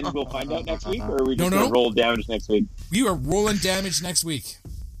damage and then we'll find out next week, or are we just No. going to roll damage next week? You are rolling damage next week.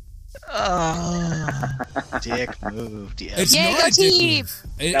 Dick move. DM. It's Yay, not go a dick team! move.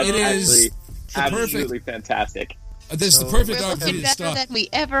 That's It is absolutely fantastic. This is the So- perfect We're looking opportunity to better stop. than we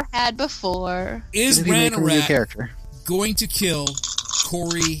ever had before. Is If you make a new Ranarat character. going to kill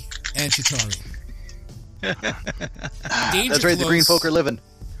Corey and Chitari? Danger That's right. The green close. folk are living.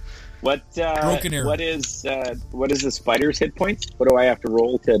 Broken arrow. What is the spider's hit points? What do I have to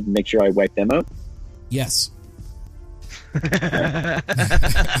roll to make sure I wipe them out? Yes.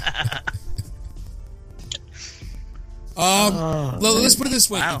 Let's put it this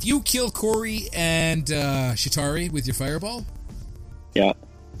way: wow. if you kill Corey and Chitari with your fireball, Yeah.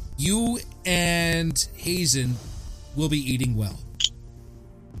 you and Hazen will be eating well.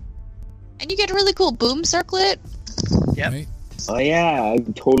 And you get a really cool boom circlet. Yep. Right? Oh yeah, I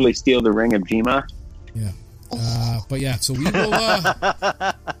can totally steal the ring of Jima. Yeah. But yeah, so we will.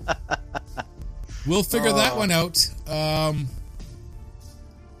 We'll figure that one out.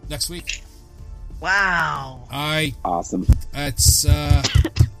 Next week. Wow. Awesome. That's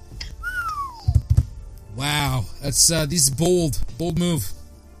wow. That's these bold move.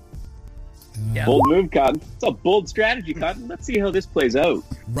 Yeah. Bold move, Cotton. It's a bold strategy, Cotton. Let's see how this plays out.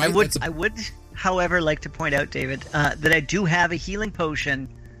 Right. I would, however, like to point out, David, that I do have a healing potion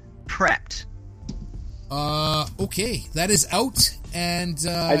prepped. Okay. That is out and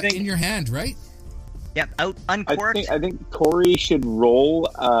in your hand, right? Yep, out uncorked. I think Tori should roll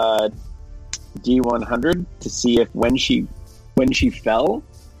D100 to see if when she fell,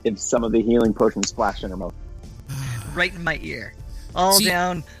 if some of the healing potion splashed in her mouth. Right in my ear. All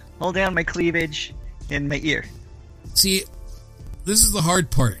down my cleavage in my ear. See, this is the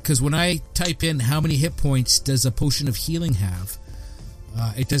hard part, because when I type in how many hit points does a potion of healing have,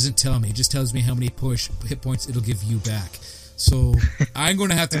 it doesn't tell me. It just tells me how many hit points it'll give you back. So I'm going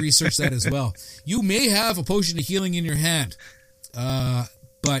to have to research that as well. You may have a potion of healing in your hand,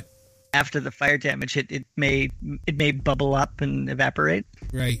 but after the fire damage, it may bubble up and evaporate.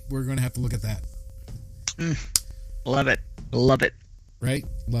 Right, we're going to have to look at that. Love it. Right,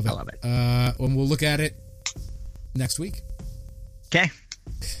 love it. I love it. And we'll look at it next week. Okay.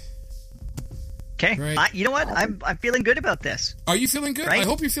 Right. You know what? I'm feeling good about this. Are you feeling good? Right? I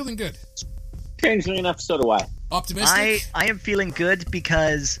hope you're feeling good. Strangely enough, so do I. Optimistic? I am feeling good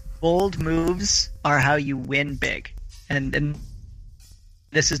because bold moves are how you win big. And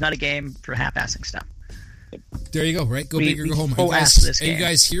this is not a game for half-assing stuff. There you go, right? Go big or go home. Are you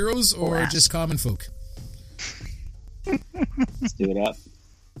guys heroes or just common folk? Let's do it up.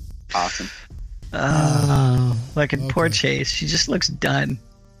 Awesome. Poor Chase. She just looks done.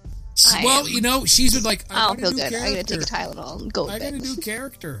 Well, she's been like, I don't feel good. I'm going to take a Tylenol and go with it. I got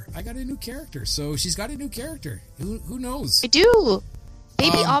a new character. So she's got a new character. Who knows? I do.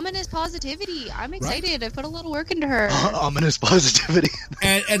 Baby, ominous positivity. I'm excited. Right? I put a little work into her. Ominous positivity.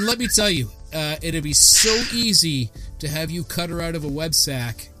 and let me tell you, it'd be so easy to have you cut her out of a web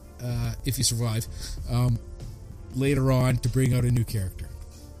sack, if you survive, later on to bring out a new character.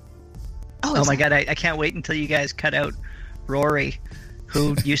 Oh my god, I can't wait until you guys cut out Rory,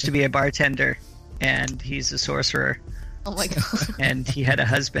 who used to be a bartender, and he's a sorcerer. Oh my god. And he had a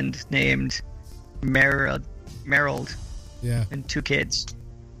husband named Merrild. Yeah. And 2 kids.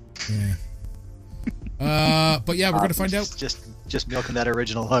 Yeah. But yeah, we're going to find out. Just milking that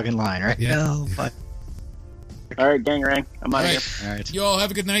original Huggin line, right? Yeah. No, but... All right, gang rang. I'm out of here. All right. You all have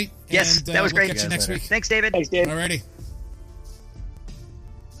a good night. Yes, and, that was great. We'll catch you next week. Thanks, David. Thanks, Dave. Alrighty.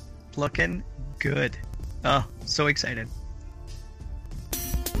 Looking good. Oh, so excited.